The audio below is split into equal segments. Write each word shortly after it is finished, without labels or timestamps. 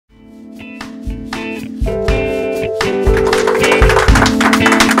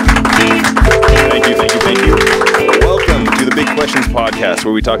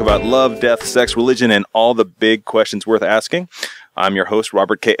where we talk about love, death, sex, religion, and all the big questions worth asking. I'm your host,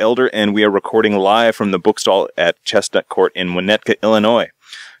 Robert K. Elder, and we are recording live from the bookstall at Chestnut Court in Winnetka, Illinois.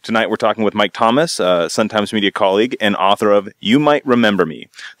 Tonight we're talking with Mike Thomas, Sun-Times media colleague and author of You Might Remember Me,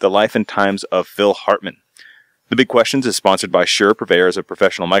 The Life and Times of Phil Hartman. The Big Questions is sponsored by Shure, purveyors of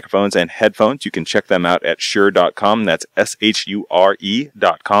professional microphones and headphones. You can check them out at shure.com. That's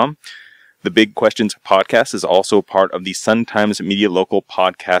SHURE.com. The Big Questions podcast is also part of the Sun-Times Media Local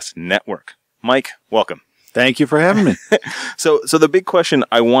Podcast Network. Mike, welcome. Thank you for having me. So the big question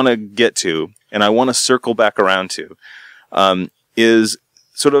I want to get to, and I want to circle back around to, is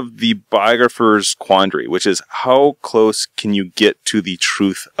sort of the biographer's quandary, which is how close can you get to the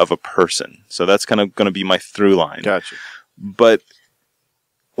truth of a person? So that's kind of going to be my through line. Gotcha. But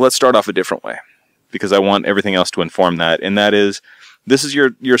let's start off a different way, because I want everything else to inform that, and that is, this is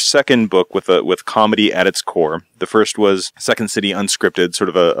your second book with comedy at its core. The first was Second City Unscripted, sort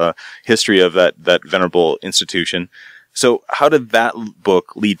of a history of that venerable institution. So how did that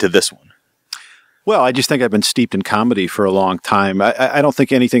book lead to this one? Well, I just think I've been steeped in comedy for a long time. I don't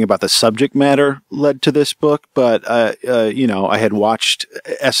think anything about the subject matter led to this book, but you know, I had watched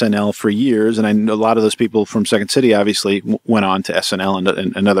SNL for years, and I know a lot of those people from Second City obviously went on to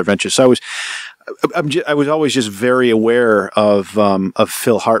SNL and other ventures. So I was always just very aware of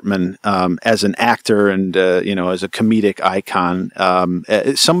Phil Hartman as an actor and you know, as a comedic icon.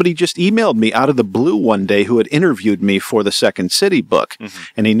 Somebody just emailed me out of the blue one day who had interviewed me for the Second City book,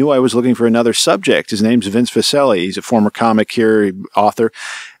 and he knew I was looking for another subject. His name's Vince Vicelli. He's a former comic here, author,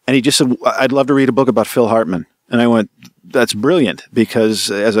 and he just said, "I'd love to read a book about Phil Hartman." And I went, "That's brilliant,"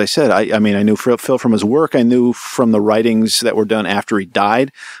 because, as I said, I mean, I knew Phil from his work. I knew from the writings that were done after he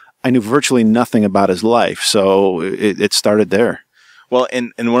died. I knew virtually nothing about his life, so it started there. Well,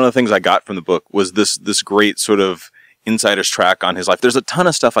 and one of the things I got from the book was this great sort of insider's track on his life. There's a ton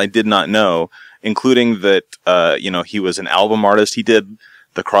of stuff I did not know, including that you know, he was an album artist. He did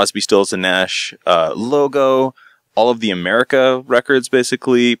the Crosby, Stills and Nash logo, all of the America records,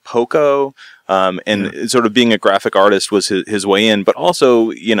 basically, Poco, and sort of being a graphic artist was his way in, but also,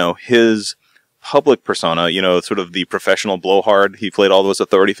 you know, his public persona, you know, sort of the professional blowhard. He played all those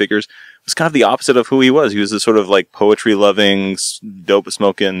authority figures. It was kind of the opposite of who he was. He was this sort of like poetry-loving,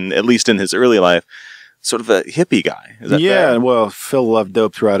 dope-smoking, at least in his early life, sort of a hippie guy. Is that fair? Well, Phil loved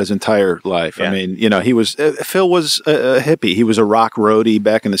dope throughout his entire life. Yeah. I mean, you know, Phil was a hippie. He was a rock roadie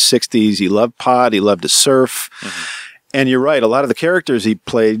back in the 60s. He loved pot. He loved to surf. And you're right. A lot of the characters he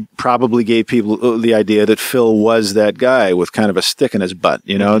played probably gave people the idea that Phil was that guy with kind of a stick in his butt,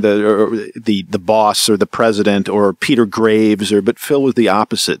 you know, the boss or the president or Peter Graves, but Phil was the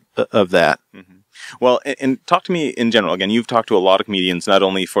opposite of that. Well, and talk to me in general. Again, you've talked to a lot of comedians, not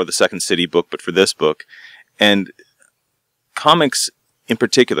only for the Second City book, but for this book. And comics in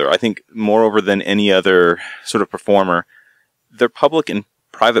particular, I think moreover than any other sort of performer, their public and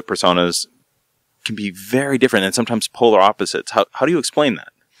private personas can be very different and sometimes polar opposites. How do you explain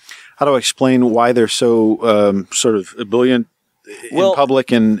that? How do I explain why they're so sort of ebullient in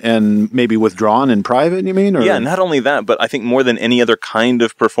public and maybe withdrawn in private, you mean? Or? Yeah, not only that, but I think more than any other kind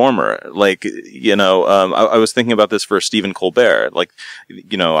of performer. Like, you know, I was thinking about this for Stephen Colbert. Like,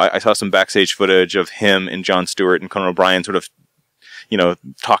 you know, I saw some backstage footage of him and Jon Stewart and Conan O'Brien sort of, you know,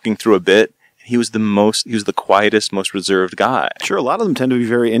 talking through a bit. He was the quietest, most reserved guy. Sure, a lot of them tend to be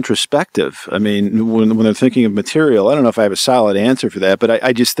very introspective. I mean, when they're thinking of material, I don't know if I have a solid answer for that, but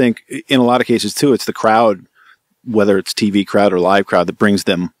I just think in a lot of cases too, it's the crowd, whether it's TV crowd or live crowd, that brings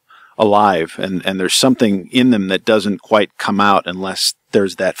them alive. And there's something in them that doesn't quite come out unless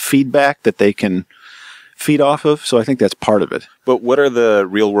there's that feedback that they can feed off of. So I think that's part of it. But what are the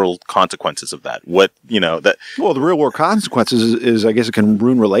real world consequences of that? What, you know, that... Well, the real world consequences is I guess it can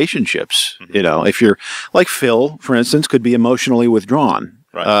ruin relationships. You know, if you're like Phil, for instance, could be emotionally withdrawn.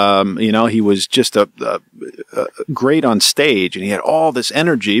 Right. You know, he was just great on stage and he had all this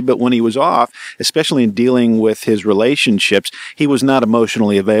energy, but when he was off, especially in dealing with his relationships, he was not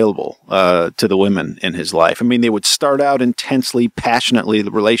emotionally available to the women in his life. I mean, they would start out intensely, passionately, the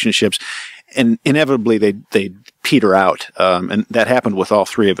relationships, and inevitably they'd peter out. And that happened with all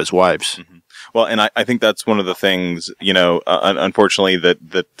three of his wives. Well, and I think that's one of the things, you know, unfortunately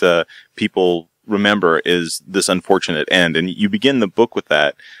that people remember is this unfortunate end. And you begin the book with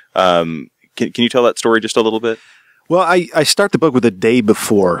that. Can you tell that story just a little bit? Well, I start the book with the day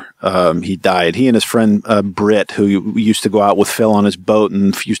before he died. He and his friend Britt, who used to go out with Phil on his boat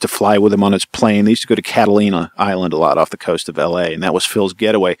and used to fly with him on his plane, they used to go to Catalina Island a lot off the coast of L.A., and that was Phil's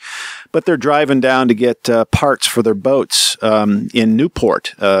getaway. but they're driving down to get parts for their boats in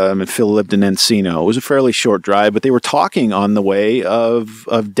Newport. And Phil lived in Encino. It was a fairly short drive, but they were talking on the way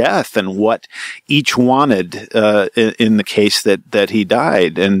of death and what each wanted in the case that he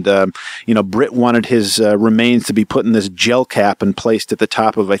died. And Britt wanted his remains to be put in this gel cap and placed at the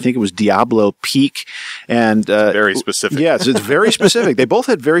top of, I think it was Diablo Peak. And very specific. Yes, it's very specific. They both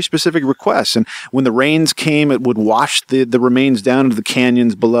had very specific requests. And when the rains came, it would wash the remains down into the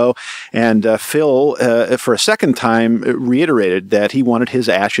canyons below. And Phil, for a second time, reiterated that he wanted his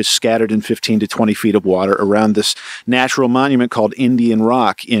ashes scattered in 15 to 20 feet of water around this natural monument called Indian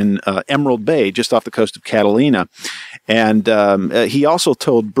Rock in Emerald Bay, just off the coast of Catalina. And he also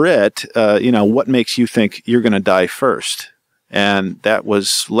told Britt, what makes you think you're going to die first? And that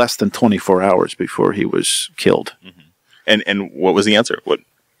was less than 24 hours before he was killed. Mm-hmm. And what was the answer? What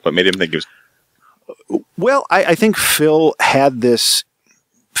made him think he was? Well, I think Phil had this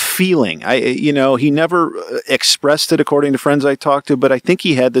feeling. He never expressed it according to friends I talked to, but I think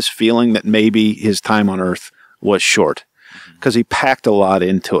he had this feeling that maybe his time on Earth was short because he packed a lot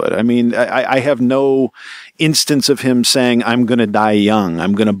into it. I mean, I have no instance of him saying, I'm going to die young,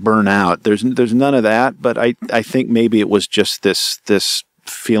 I'm going to burn out. There's none of that, but I think maybe it was just this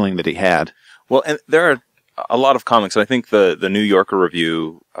feeling that he had. Well, and there are a lot of comics, and I think the New Yorker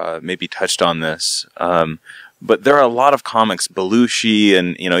review maybe touched on this, but there are a lot of comics, Belushi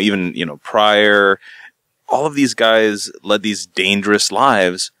and, even, Pryor, all of these guys led these dangerous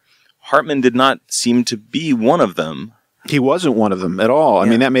lives. Hartman did not seem to be one of them. He wasn't one of them at all. I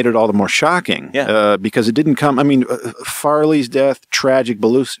mean, that made it all the more shocking because it didn't come. I mean, Farley's death, tragic.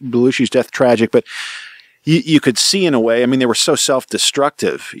 Belushi's death, tragic. But you could see in a way, I mean, they were so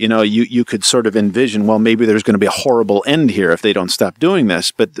self-destructive. You could sort of envision, well, maybe there's going to be a horrible end here if they don't stop doing this.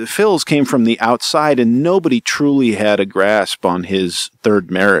 But the Phil's came from the outside, and nobody truly had a grasp on his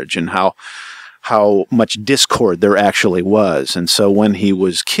third marriage and how much discord there actually was. And so when he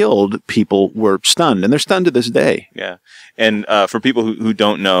was killed, people were stunned, and they're stunned to this day. Yeah. And for people who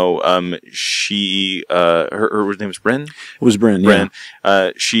don't know, she, her name was Bryn? It was Bryn,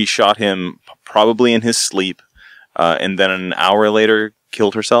 yeah. She shot him probably in his sleep, and then an hour later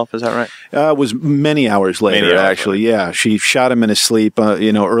killed herself. Is that right? It was many hours later, actually. Yeah. She shot him in his sleep,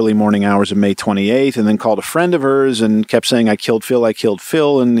 early morning hours of May 28th, and then called a friend of hers and kept saying, I killed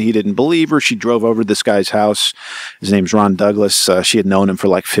Phil, and he didn't believe her. She drove over to this guy's house. His name's Ron Douglas. She had known him for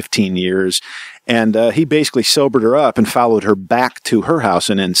like 15 years. And he basically sobered her up and followed her back to her house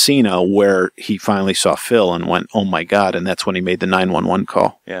in Encino, where he finally saw Phil and went, oh my God. And that's when he made the 911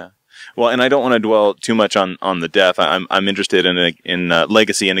 call. Yeah. Well, and I don't want to dwell too much on the death. I'm interested in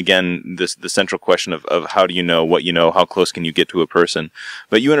legacy, and again, the central question of how do you know what you know, how close can you get to a person.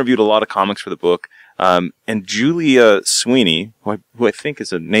 But you interviewed a lot of comics for the book, and Julia Sweeney, who I think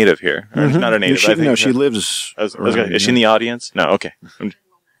is a native here, or not a native. She lives. Is she in the audience? No, okay,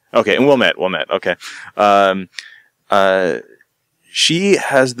 okay, and Wilmette, okay. She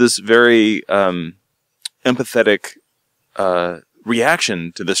has this very empathetic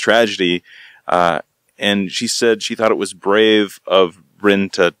reaction to this tragedy, and she said she thought it was brave of Bryn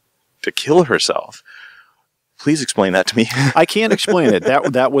to kill herself. Please explain that to me. I can't explain it.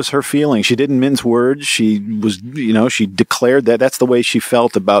 That was her feeling. She didn't mince words. She was, she declared that that's the way she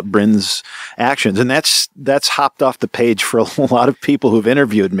felt about Bryn's actions, and that's hopped off the page for a lot of people who've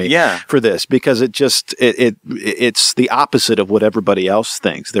interviewed me for this, because it's the opposite of what everybody else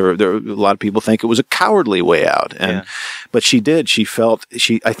thinks. There are a lot of people think it was a cowardly way out, but she did. She felt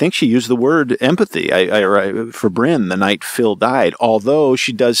I think she used the word empathy for Bryn the night Phil died. Although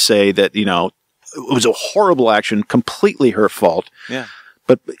she does say that it was a horrible action, completely her fault. Yeah.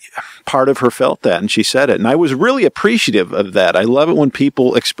 But part of her felt that, and she said it. And I was really appreciative of that. I love it when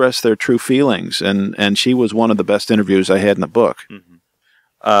people express their true feelings, and she was one of the best interviews I had in the book.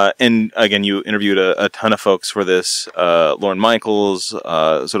 Mm-hmm. And again, you interviewed a ton of folks for this, Lorne Michaels,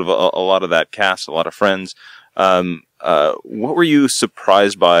 sort of a lot of that cast, a lot of friends. What were you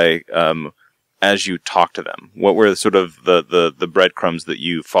surprised by as you talked to them? What were sort of the breadcrumbs that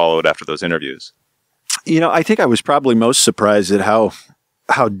you followed after those interviews? I think I was probably most surprised at how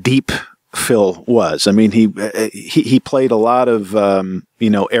deep Phil was. I mean, he played a lot of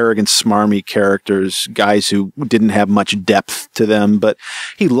arrogant, smarmy characters, guys who didn't have much depth to them, but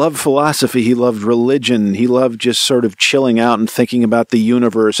he loved philosophy, he loved religion, he loved just sort of chilling out and thinking about the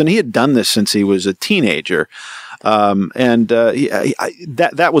universe, and he had done this since he was a teenager. That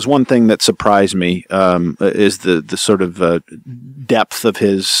was one thing that surprised me, is the sort of depth of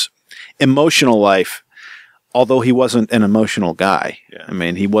his emotional life. Although he wasn't an emotional guy. Yeah. I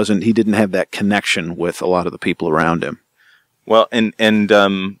mean, he didn't have that connection with a lot of the people around him. Well, and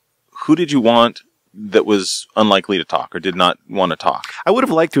who did you want that was unlikely to talk or did not want to talk? I would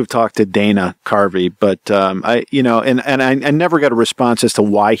have liked to have talked to Dana Carvey, but I never got a response as to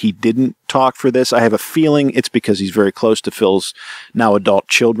why he didn't talk for this. I have a feeling it's because he's very close to Phil's now adult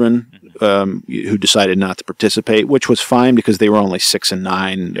children, who decided not to participate, which was fine because they were only 6 and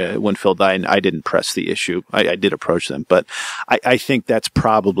 9 when Phil died, and I didn't press the issue. I did approach them, but I think that's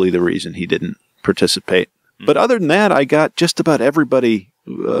probably the reason he didn't participate. But other than that, I got just about everybody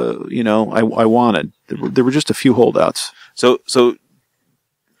I wanted. There were just a few holdouts. So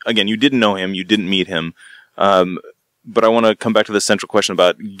again, you didn't know him, you didn't meet him, but I want to come back to the central question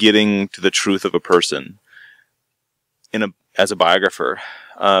about getting to the truth of a person as a biographer.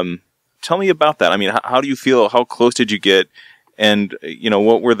 Tell me about that. I mean, how do you feel? How close did you get? And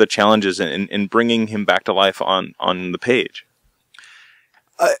what were the challenges in bringing him back to life on the page?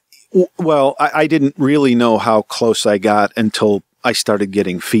 Well, I didn't really know how close I got until I started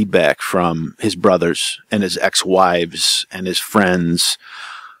getting feedback from his brothers and his ex-wives and his friends,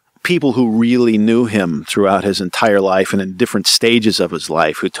 people who really knew him throughout his entire life and in different stages of his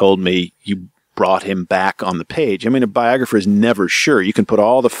life, who told me, you brought him back on the page. I mean, a biographer is never sure. You can put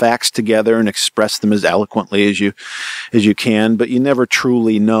all the facts together and express them as eloquently as you can, but you never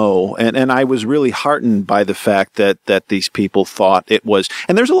truly know. And I was really heartened by the fact that these people thought it was,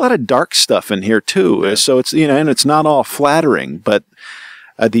 and there's a lot of dark stuff in here too. Yeah. So it's, and it's not all flattering, but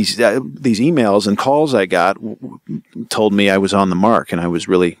these emails and calls I got told me I was on the mark, and I was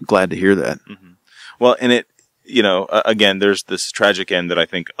really glad to hear that. Mm-hmm. Well, and it, again, there's this tragic end that I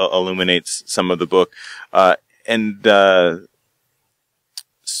think illuminates some of the book.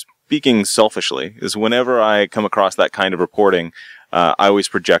 Speaking selfishly, is whenever I come across that kind of reporting, I always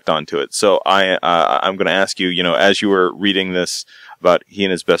project onto it. So I'm going to ask you, as you were reading this about he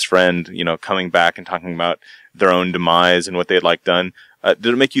and his best friend, coming back and talking about their own demise and what they'd like done, did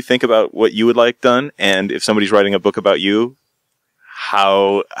it make you think about what you would like done? And if somebody's writing a book about you,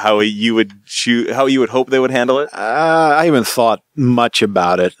 how you would hope they would handle it? I haven't thought much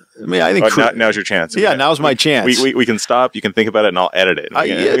about it. I mean, I think now's your chance. Yeah, now's my chance. We can stop. You can think about it, and I'll edit it.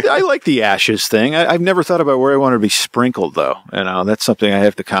 I like the ashes thing. I've never thought about where I want to be sprinkled, though. That's something I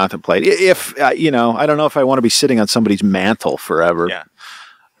have to contemplate. If I don't know if I want to be sitting on somebody's mantle forever. Yeah.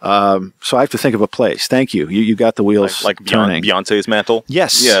 So I have to think of a place. Thank you. You got the wheels like turning. Beyonce's mantle.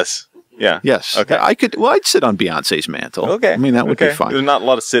 Yes. Yes. Yeah. Yes. Okay. I'd sit on Beyonce's mantle. Okay. I mean, that would be fun. There's not a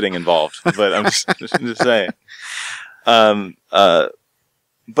lot of sitting involved, but I'm just saying. But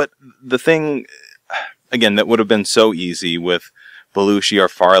the thing, again, that would have been so easy with Belushi or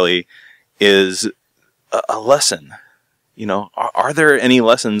Farley is a lesson. Are there any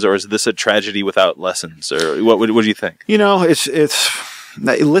lessons, or is this a tragedy without lessons, or what do you think? It's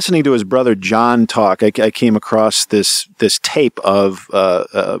listening to his brother John talk. I came across this tape of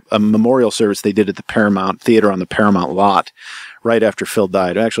a memorial service they did at the Paramount Theater on the Paramount lot right after Phil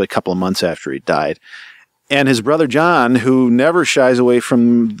died, actually a couple of months after he died. And his brother John, who never shies away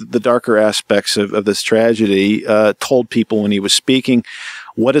from the darker aspects of this tragedy, told people when he was speaking,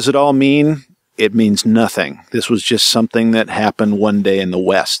 what does it all mean? It means nothing. This was just something that happened one day in the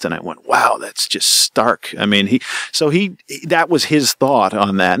West. And I went, wow, that's just stark. I mean, that was his thought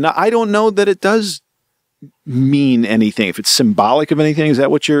on that. Now, I don't know that it does mean anything. If it's symbolic of anything, is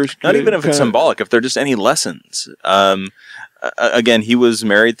that what you're... Not even if it's symbolic, if they're just any lessons. Again, he was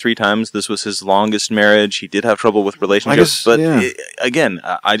married 3 times. This was his longest marriage. He did have trouble with relationships. Again,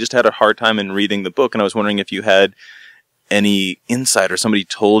 I just had a hard time in reading the book, and I was wondering if you had any insight or somebody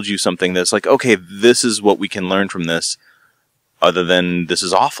told you something that's like, okay, this is what we can learn from this, other than this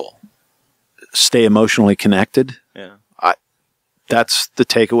is awful. Stay emotionally connected. Yeah. That's the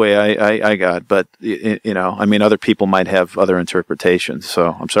takeaway I got. But, I mean, other people might have other interpretations.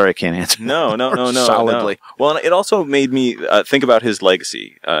 So I'm sorry I can't answer. No. Solidly. No. Well, it also made me think about his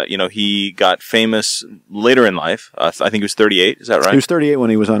legacy. He got famous later in life. I think he was 38. Is that right? He was 38 when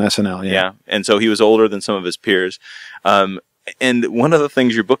he was on SNL. Yeah. Yeah. And so he was older than some of his peers. And one of the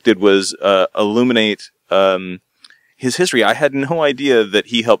things your book did was illuminate his history. I had no idea that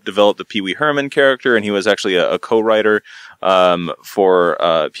he helped develop the Pee Wee Herman character, and he was actually a co-writer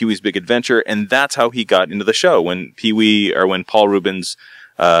for Pee Wee's Big Adventure, and that's how he got into the show. When Paul Rubens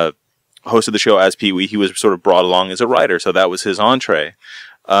hosted the show as Pee Wee, he was sort of brought along as a writer, so that was his entree.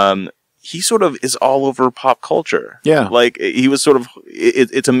 He sort of is all over pop culture. Yeah. Like, he was sort of...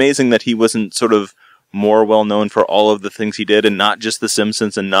 It's amazing that he wasn't sort of more well-known for all of the things he did, and not just The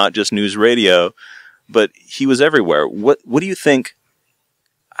Simpsons and not just NewsRadio, but he was everywhere. What do you think,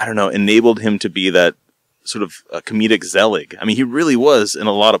 I don't know, enabled him to be that sort of comedic zealot. I mean, he really was in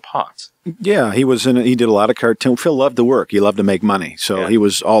a lot of pots. Yeah, he did a lot of cartoon. Phil loved to work. He loved to make money. So he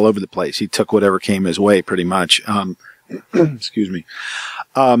was all over the place. He took whatever came his way pretty much. Excuse me.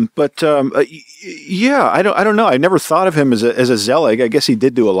 Yeah, I don't know. I never thought of him as a zealot. I guess he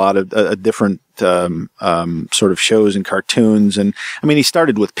did do a lot of different sort of shows and cartoons. And I mean, he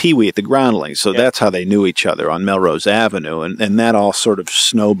started with Pee-wee at the Groundlings, so that's how they knew each other on Melrose Avenue. And that all sort of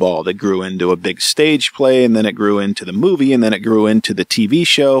snowballed. It grew into a big stage play, and then it grew into the movie, and then it grew into the TV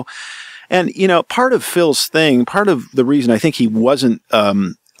show. And, you know, part of Phil's thing, part of the reason I think he wasn't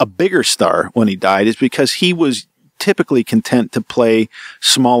a bigger star when he died is because he was typically content to play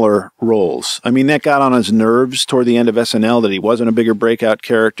smaller roles. I mean, that got on his nerves toward the end of SNL that he wasn't a bigger breakout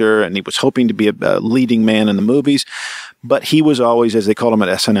character, and he was hoping to be a leading man in the movies. But he was always, as they called him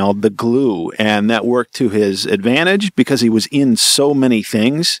at SNL, the glue, and that worked to his advantage because he was in so many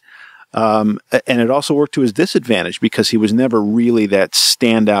things. And it also worked to his disadvantage because he was never really that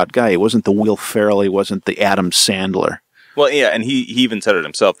standout guy. He wasn't the Will Ferrell. He wasn't the Adam Sandler. Well, yeah, and he even said it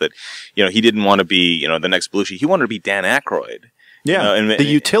himself that, you know, he didn't want to be, you know, the next Belushi. He wanted to be Dan Aykroyd. Yeah, you know, the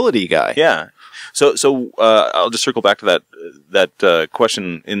utility guy. Yeah. So I'll just circle back to that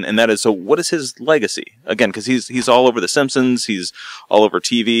question, and that is, so what is his legacy? Again, because he's all over The Simpsons, he's all over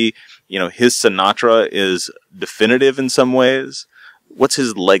TV. You know, his Sinatra is definitive in some ways. What's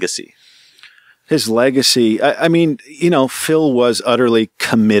his legacy? His legacy, I mean, you know, Phil was utterly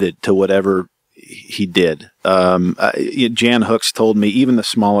committed to whatever he did. Jan Hooks told me even the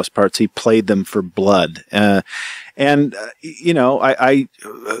smallest parts, he played them for blood. You know, I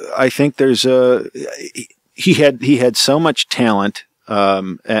think there's he had so much talent.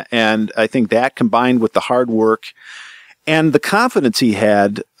 And I think that combined with the hard work and the confidence he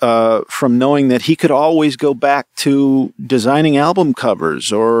had from knowing that he could always go back to designing album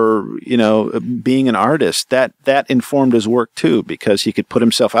covers or, you know, being an artist, that informed his work too, because he could put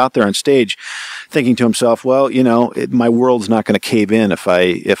himself out there on stage thinking to himself, well, you know, my world's not going to cave in if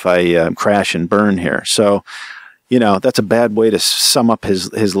I crash and burn here. So, you know, that's a bad way to sum up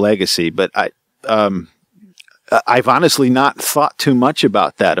his legacy. But I've honestly not thought too much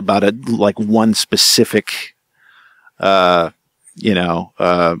about that, about like one specific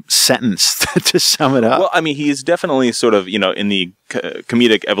sentence to sum it up. Well, I mean, he is definitely sort of, you know, in the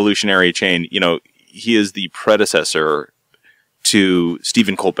comedic evolutionary chain, you know, he is the predecessor to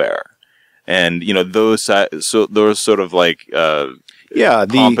Stephen Colbert. And, you know, those sort of like,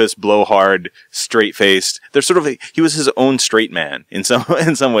 pompous, blowhard, straight-faced. They're sort of he was his own straight man in some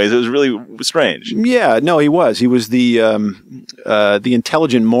ways. It was really strange. Yeah, no, he was. He was the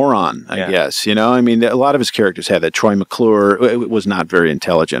intelligent moron, I guess. You know, I mean, a lot of his characters had that. Troy McClure was not very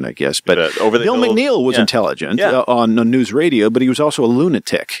intelligent, I guess, but Bill McNeil was intelligent on NewsRadio, but he was also a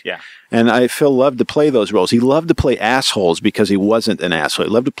lunatic. Yeah. And Phil loved to play those roles. He loved to play assholes because he wasn't an asshole.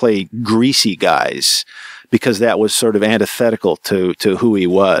 He loved to play greasy guys because that was sort of antithetical to who he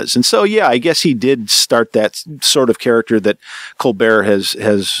was. And so, yeah, I guess he did start that sort of character that Colbert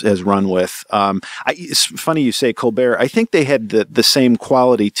has run with. It's funny you say Colbert. I think they had the same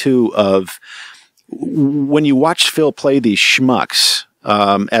quality, too, of when you watch Phil play these schmucks,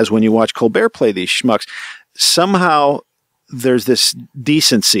 as when you watch Colbert play these schmucks, somehow there's this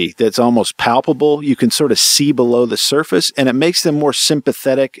decency that's almost palpable. You can sort of see below the surface, and it makes them more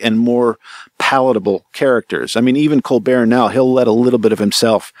sympathetic and more palatable characters. I mean, even Colbert now, he'll let a little bit of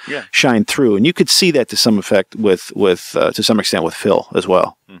himself shine through, and you could see that to some effect to some extent with Phil as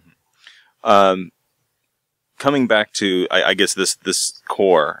well. Mm-hmm. Coming back to, I guess this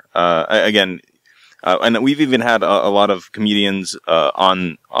core again, and we've even had a lot of comedians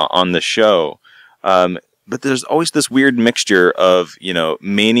on the show. But there's always this weird mixture of, you know,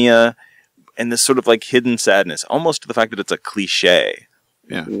 mania and this sort of like hidden sadness, almost to the fact that it's a cliche.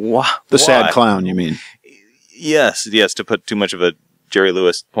 Yeah. The sad clown, you mean? Yes, to put too much of a Jerry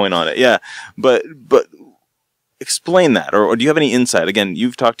Lewis point on it. Yeah. But explain that, or do you have any insight? Again,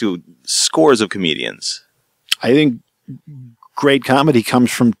 you've talked to scores of comedians. I think great comedy comes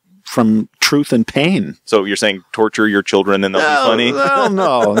from truth and pain. So you're saying torture your children and they'll be funny?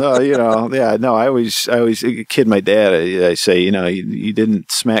 No, you know, yeah, no. I always kid my dad. I say, you know, you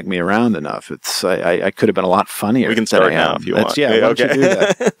didn't smack me around enough. I could have been a lot funnier. We can start now if you want. Yeah, why don't you do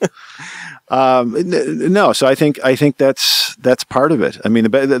that? No, so I think that's part of it. I mean,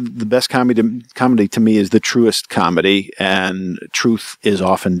 the best comedy to me is the truest comedy, and truth is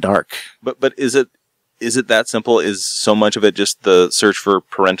often dark. But is it that simple? Is so much of it just the search for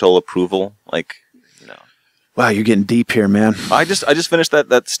parental approval? Like, you know. Wow, you're getting deep here, man. I just finished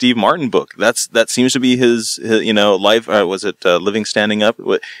that Steve Martin book. That seems to be his life. Was it Living Standing Up?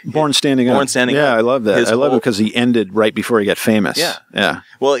 Born Standing Up. Born Standing Up. Yeah, I love that. I love it because he ended right before he got famous. Yeah, yeah.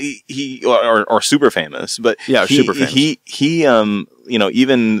 Well, he or super famous, but super famous. He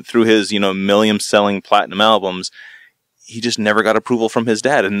even through his million selling platinum albums, he just never got approval from his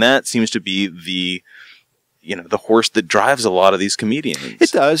dad, and that seems to be the horse that drives a lot of these comedians.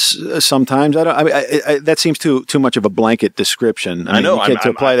 It does sometimes. That seems too much of a blanket description. I know. You can't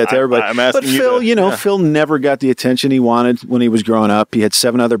apply that to everybody. I'm asking but Phil, Phil never got the attention he wanted when he was growing up. He had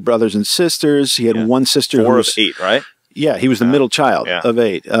 7 other brothers and sisters. He had one sister. 4 of 8, right? Yeah, he was the middle child of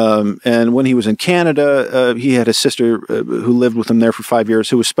 8. And when he was in Canada, he had a sister who lived with him there for 5 years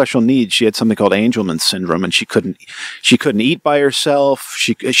who was special needs. She had something called Angelman syndrome, and she couldn't eat by herself.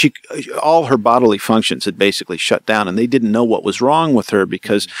 All her bodily functions had basically shut down, and they didn't know what was wrong with her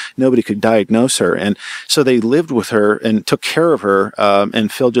because nobody could diagnose her. And so they lived with her and took care of her.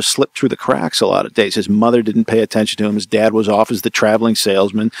 And Phil just slipped through the cracks a lot of days. His mother didn't pay attention to him. His dad was off as the traveling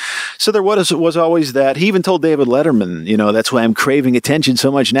salesman. So there was always that. He even told David Letterman, that's why I'm craving attention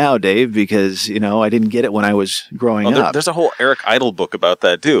so much now, Dave, because, I didn't get it when I was growing up. There's a whole Eric Idle book about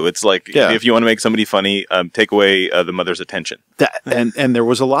that, too. It's like, if you want to make somebody funny, take away the mother's attention. And there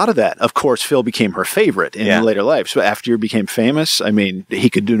was a lot of that. Of course, Phil became her favorite in later life. So after he became famous, he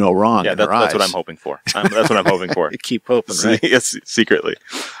could do no wrong in her eyes. That's what I'm hoping for. That's what I'm hoping for. Keep hoping, right? Yes, secretly.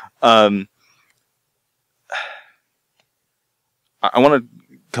 I want to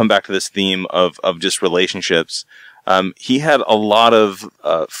come back to this theme of just relationships. He had a lot of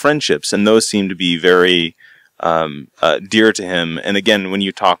friendships, and those seem to be very dear to him. And again, when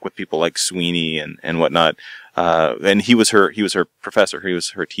you talk with people like Sweeney and whatnot, and he was her professor, he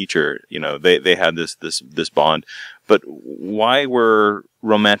was her teacher. They had this bond. But why were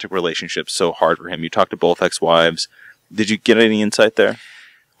romantic relationships so hard for him? You talked to both ex-wives. Did you get any insight there?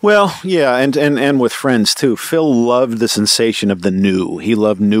 Well, yeah, and with friends too. Phil loved the sensation of the new. He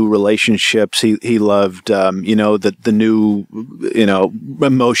loved new relationships. He loved the new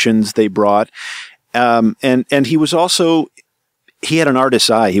emotions they brought. And he was also, he had an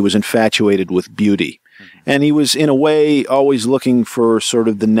artist's eye. He was infatuated with beauty. Mm-hmm. And he was in a way always looking for sort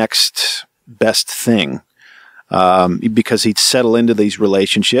of the next best thing. Because he'd settle into these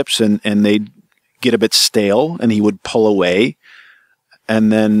relationships and they'd get a bit stale and he would pull away.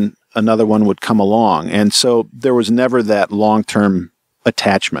 And then another one would come along. And so there was never that long-term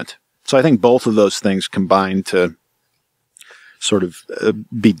attachment. So I think both of those things combined to sort of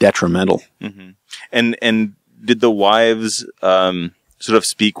be detrimental. Mm-hmm. And did the wives sort of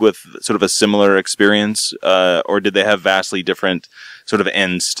speak with sort of a similar experience, or did they have vastly different sort of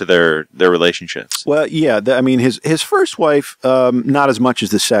ends to their relationships? Well, yeah. His first wife, not as much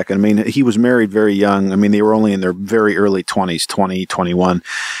as the second. He was married very young. They were only in their very early 20s, 20, 21.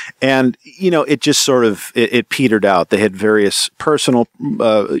 And, it just sort of, it petered out. They had various personal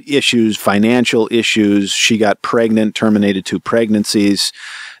issues, financial issues. She got pregnant, terminated 2 pregnancies.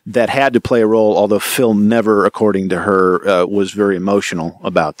 That had to play a role, although Phil never, according to her, was very emotional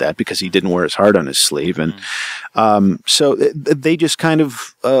about that because he didn't wear his heart on his sleeve. And so they just kind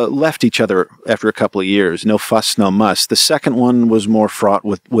of left each other after a couple of years. No fuss, no muss. The second one was more fraught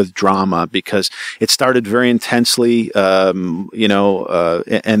with drama because it started very intensely, and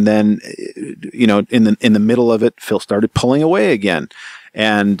then, in the middle of it, Phil started pulling away again.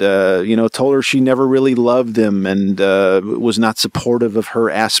 And, told her she never really loved him and was not supportive of her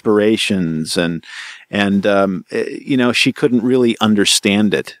aspirations. And she couldn't really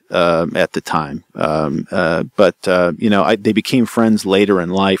understand it at the time. They became friends later in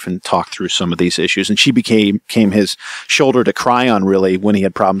life and talked through some of these issues. And she became his shoulder to cry on, really, when he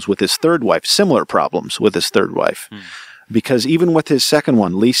had problems with his third wife, similar problems with his third wife. Because even with his second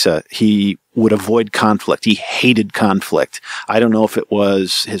one, Lisa, he would avoid conflict. He hated conflict. I don't know if it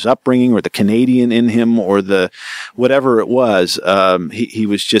was his upbringing or the Canadian in him or the whatever it was. He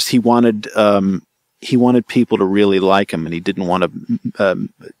wanted people to really like him, and he didn't want to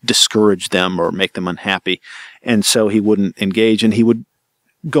discourage them or make them unhappy. And so he wouldn't engage, and he would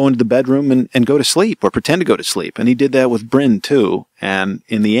go into the bedroom and go to sleep or pretend to go to sleep. And he did that with Bryn too. And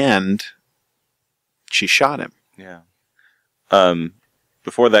in the end, she shot him. Yeah.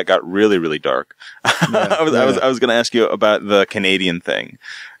 Before that got really, really dark, I was going to ask you about the Canadian thing.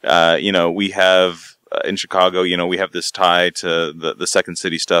 We have in Chicago, we have this tie to the Second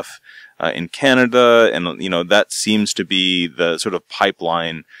City stuff in Canada, and that seems to be the sort of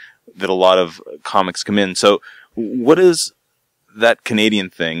pipeline that a lot of comics come in. So, what is that Canadian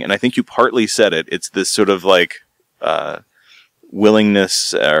thing? And I think you partly said it. It's this sort of like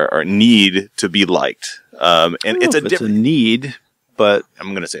willingness or need to be liked. And it's a need, but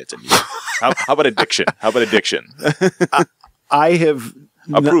I'm going to say it's a need. How about addiction? How about addiction? I have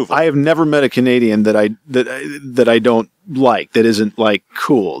approval. I have never met a Canadian that I don't like, that isn't like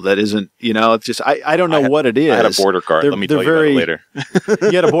cool, that isn't, it's just, I don't know what it is. I had a border guard. Let me tell you about it later.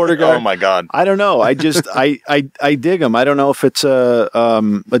 You had a border guard? Oh my God. I don't know. I just, I dig them. I don't know if it's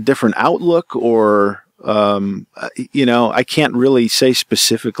a different outlook or, I can't really say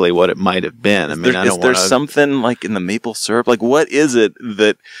specifically what it might have been. I mean, is there something like in the maple syrup? Like, what is it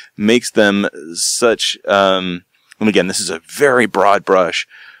that makes them such, and again, this is a very broad brush,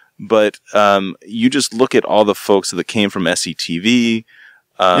 but you just look at all the folks that came from SCTV.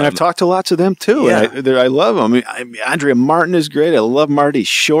 And I've talked to lots of them too. Yeah. And I love them. I mean, Andrea Martin is great. I love Marty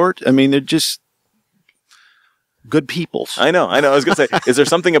Short. I mean, they're just good peoples. I know. I was going to say, is there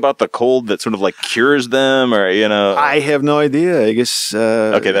something about the cold that sort of like cures them, or I have no idea. I guess.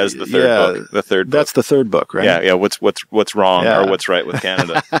 Okay, that is the third book. The third book. That's the third book, right? Yeah. What's wrong or what's right with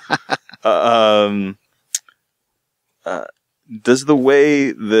Canada? Does the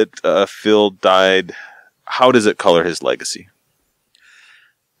way that Phil died, how does it color his legacy?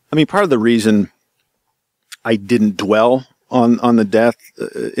 I mean, part of the reason I didn't dwell on the death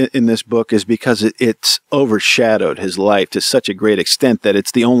in this book is because it's overshadowed his life to such a great extent that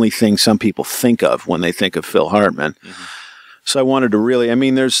it's the only thing some people think of when they think of Phil Hartman. Mm-hmm. So I wanted to really, I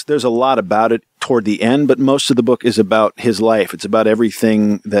mean, there's a lot about it toward the end, but most of the book is about his life. It's about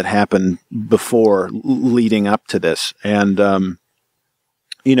everything that happened before, leading up to this. And, I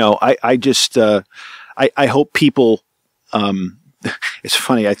just, I hope people, it's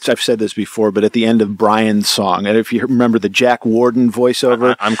funny, I've said this before, but at the end of Brian's song, and if you remember the Jack Warden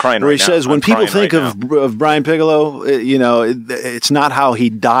voiceover, I'm crying where right he says, now. when people think of Brian Piccolo, it's not how he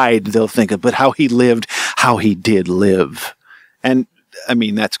died they'll think of, but how he lived, how he did live. And I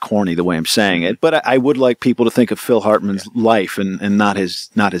mean, that's corny the way I'm saying it, but I would like people to think of Phil Hartman's life and not his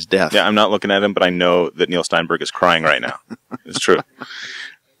death. Yeah, I'm not looking at him, but I know that Neil Steinberg is crying right now. It's true.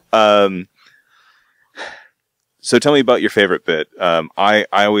 So tell me about your favorite bit. I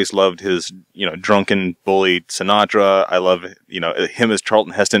always loved his, drunken bully Sinatra. I love, him as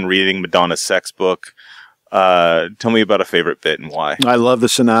Charlton Heston reading Madonna's sex book. Tell me about a favorite bit and why. I love the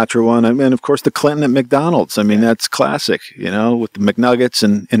Sinatra one. I mean, of course, the Clinton at McDonald's. I mean, that's classic, with the McNuggets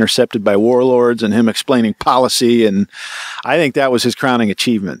and intercepted by warlords and him explaining policy. And I think that was his crowning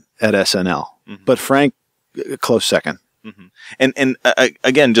achievement at SNL. Mm-hmm. But Frank, a close second. Mm-hmm. And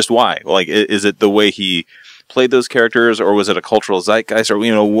again, just why? Like, is it the way he played those characters, or was it a cultural zeitgeist, or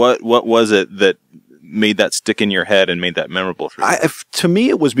what was it that made that stick in your head and made that memorable for you? To me,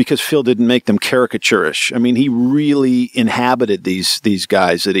 it was because Phil didn't make them caricaturish. I mean, he really inhabited these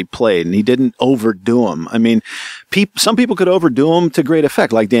guys that he played, and he didn't overdo them. I mean, some people could overdo them to great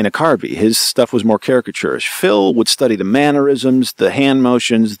effect, like Dana Carvey. His stuff was more caricaturish. Phil would study the mannerisms, the hand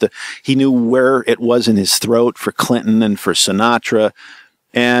motions. He knew where it was in his throat for Clinton and for Sinatra.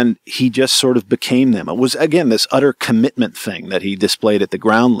 And he just sort of became them. It was, again, this utter commitment thing that he displayed at the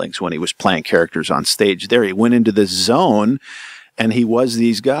Groundlings when he was playing characters on stage there. He went into this zone and he was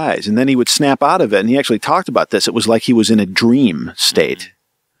these guys. And then he would snap out of it. And he actually talked about this. It was like he was in a dream state.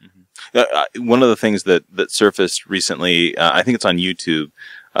 Mm-hmm. One of the things that surfaced recently, I think it's on YouTube,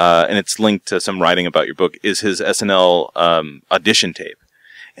 and it's linked to some writing about your book, is his SNL audition tape.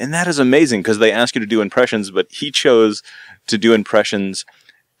 And that is amazing because they ask you to do impressions, but he chose to do impressions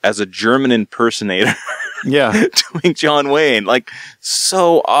as a German impersonator. Yeah. Doing John Wayne, like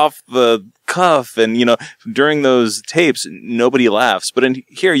so off the cuff. And, during those tapes, nobody laughs. But in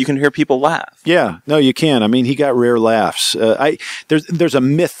here, you can hear people laugh. Yeah. No, you can. I mean, he got rare laughs. There's a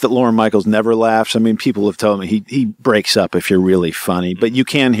myth that Lorne Michaels never laughs. I mean, people have told me he breaks up if you're really funny. But you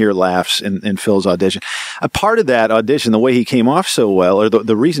can hear laughs in Phil's audition. A part of that audition, the way he came off so well, or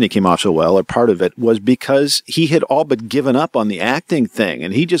the reason he came off so well, or part of it, was because he had all but given up on the acting thing.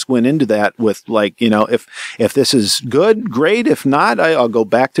 And he just went into that with, like, if this is good, great. If not, I'll go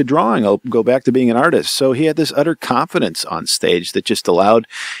back to drawing. I'll go back to being an artist. So he had this utter confidence on stage that just allowed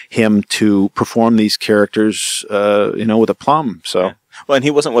him to perform these characters, with aplomb. So, yeah. Well, and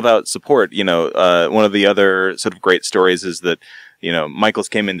he wasn't without support. One of the other sort of great stories is that, Michaels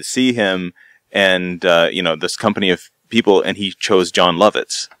came in to see him and, this company of people, and he chose John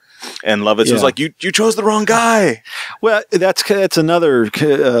Lovitz. And Lovitz was like, you chose the wrong guy. Well, that's another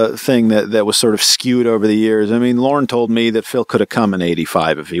thing that was sort of skewed over the years. I mean, Lorne told me that Phil could have come in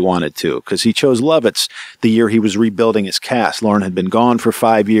 '85 if he wanted to, because he chose Lovitz the year he was rebuilding his cast. Lorne had been gone for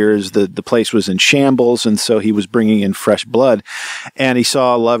 5 years. The place was in shambles, and so he was bringing in fresh blood. And he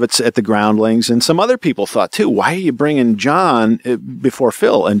saw Lovitz at the Groundlings, and some other people thought, too, why are you bringing John before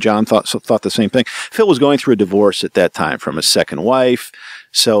Phil? And John thought the same thing. Phil was going through a divorce at that time from his second wife,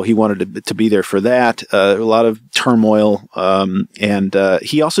 so he wanted to be there for that. A lot of turmoil, and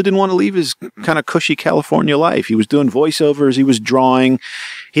he also didn't want to leave his kind of cushy California life. He was doing voiceovers, he was drawing.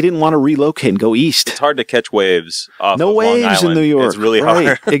 He didn't want to relocate and go east. It's hard to catch waves off No of waves Long Island. in New York. It's really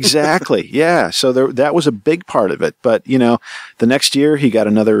right. hard. Exactly. Yeah. So that was a big part of it. But, you know, the next year he got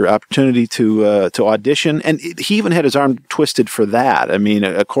another opportunity to audition, and he even had his arm twisted for that. I mean,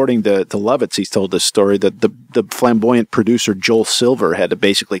 according to Lovitz, he's told this story that the flamboyant producer Joel Silver had to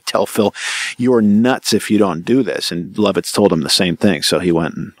basically tell Phil, "You're nuts if you don't do this." And Lovitz told him the same thing. So he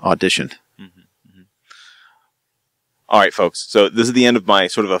went and auditioned. All right, folks. So this is the end of my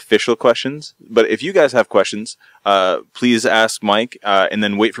sort of official questions. But if you guys have questions, please ask Mike, and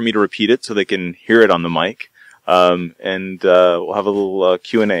then wait for me to repeat it so they can hear it on the mic. And we'll have a little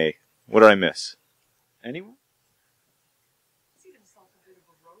Q&A. What did I miss? Anyone?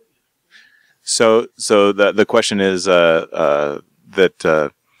 So the question is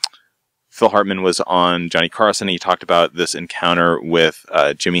that Phil Hartman was on Johnny Carson. He talked about this encounter with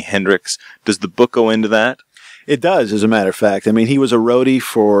Jimi Hendrix. Does the book go into that? It does, as a matter of fact. I mean, he was a roadie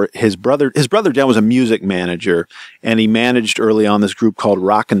for his brother. His brother John was a music manager, and he managed early on this group called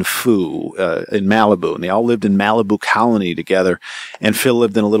Rockin' Foo in Malibu. And they all lived in Malibu Colony together. And Phil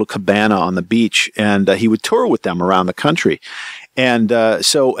lived in a little cabana on the beach, and he would tour with them around the country. And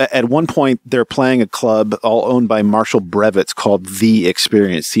so at one point, they're playing a club all owned by Marshall Brevitz called The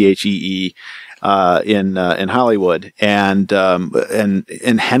Experience, Thee, in Hollywood, and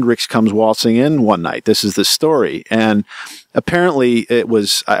Hendrix comes waltzing in one night. This is the story, and apparently it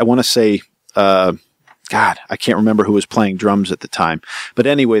was, I want to say, God, I can't remember who was playing drums at the time, but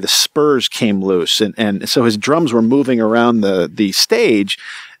anyway, the spurs came loose, and so his drums were moving around the stage.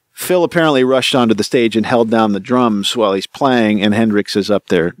 Phil apparently rushed onto the stage and held down the drums while he's playing, and Hendrix is up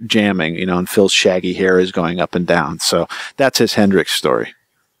there jamming, you know, and Phil's shaggy hair is going up and down. So that's his Hendrix story.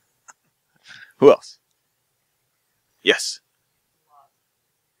 Who else? Yes.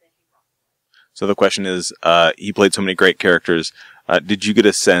 So the question is, he played so many great characters. Did you get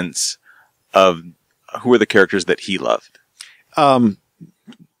a sense of who are the characters that he loved? You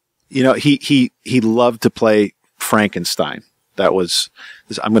know, he loved to play Frankenstein. That was,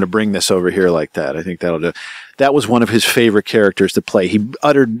 I'm going to bring this over here like that. I think that'll do. That was one of his favorite characters to play. He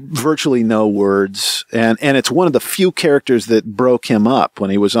uttered virtually no words, and it's one of the few characters that broke him up when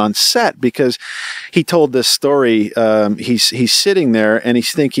he was on set, because he told this story. He's sitting there and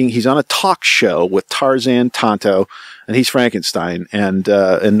he's thinking he's on a talk show with Tarzan, Tonto, and he's Frankenstein, and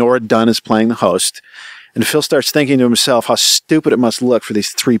Nora Dunn is playing the host. And Phil starts thinking to himself how stupid it must look for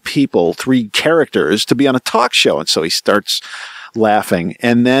these three characters, to be on a talk show. And so he starts laughing.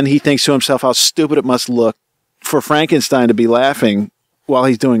 And then he thinks to himself how stupid it must look for Frankenstein to be laughing while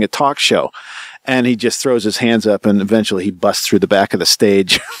he's doing a talk show. And he just throws his hands up, and eventually he busts through the back of the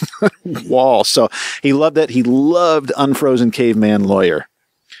stage wall. So he loved that. He loved Unfrozen Caveman Lawyer.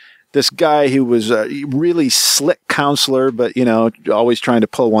 This guy who was a really slick counselor, but, you know, always trying to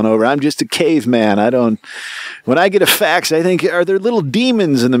pull one over. I'm just a caveman. When I get a fax, I think, are there little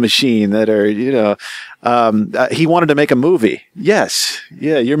demons in the machine that are, you know, he wanted to make a movie. Yes.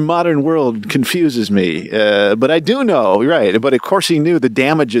 Yeah. Your modern world confuses me. But I do know, right. But of course he knew the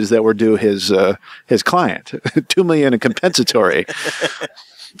damages that were due his client, $2 million in compensatory.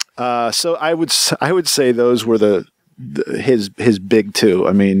 So I would say those were his big two.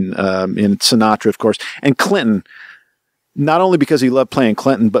 I mean, in Sinatra, of course, and Clinton, not only because he loved playing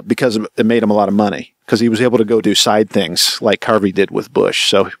Clinton, but because it made him a lot of money, because he was able to go do side things like Harvey did with Bush.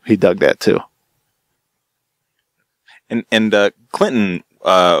 So he dug that too. And Clinton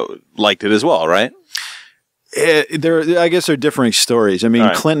liked it as well, right? I guess they're differing stories. I mean,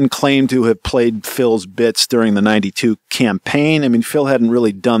 right. Clinton claimed to have played Phil's bits during the '92 campaign. I mean, Phil hadn't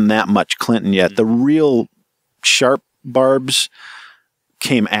really done that much Clinton yet. The real sharp barbs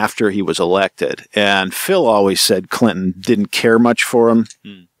came after he was elected, and Phil always said Clinton didn't care much for him,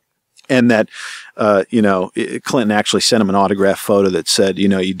 and that Clinton actually sent him an autograph photo that said, you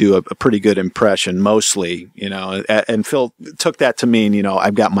know, you do a pretty good impression mostly, you know, and Phil took that to mean, you know,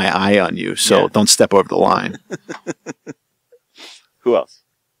 I've got my eye on you, so don't step over the line. Who else?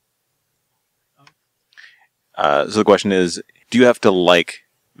 So the question is, do you have to like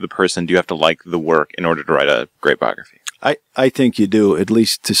the person? Do you have to like the work in order to write a great biography? I think you do, at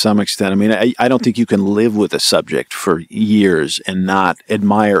least to some extent. I mean, I don't think you can live with a subject for years and not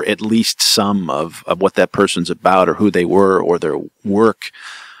admire at least some of what that person's about or who they were or their work.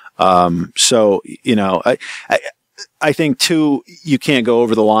 So, you know, I think, too, you can't go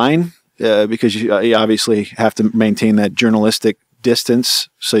over the line because you obviously have to maintain that journalistic distance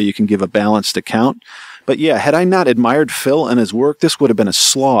so you can give a balanced account. But yeah, had I not admired Phil and his work, this would have been a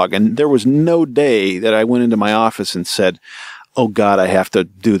slog. And there was no day that I went into my office and said, oh, God, I have to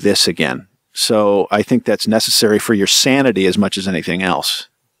do this again. So I think that's necessary for your sanity as much as anything else.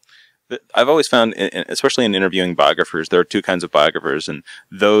 I've always found, especially in interviewing biographers, there are two kinds of biographers, and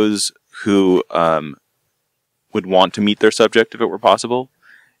those who would want to meet their subject if it were possible,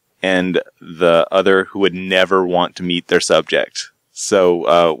 and the other who would never want to meet their subject.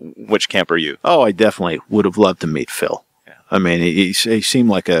 So which camp are you? Oh, I definitely would have loved to meet Phil. Yeah. I mean, he seemed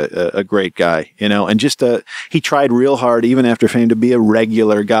like a great guy, you know, and just he tried real hard even after fame to be a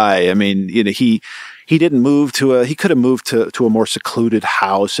regular guy. I mean, you know, he didn't move he could have moved to a more secluded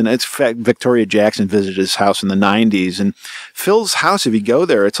house. And it's fact, Victoria Jackson visited his house in the 90s. And Phil's house, if you go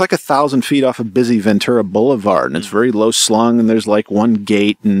there, it's like 1,000 feet off of busy Ventura Boulevard. And it's very low slung. And there's like one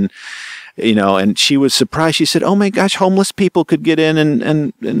gate. And, you know, and she was surprised. She said, oh my gosh, homeless people could get in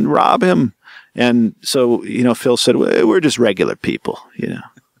and rob him. And so, you know, Phil said, we're just regular people, you know.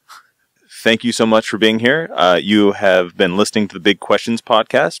 Thank you so much for being here. You have been listening to the Big Questions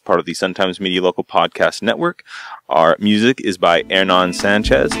podcast, part of the Sun Times Media Local Podcast Network. Our music is by Hernan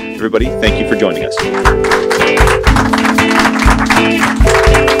Sanchez. Everybody, thank you for joining us.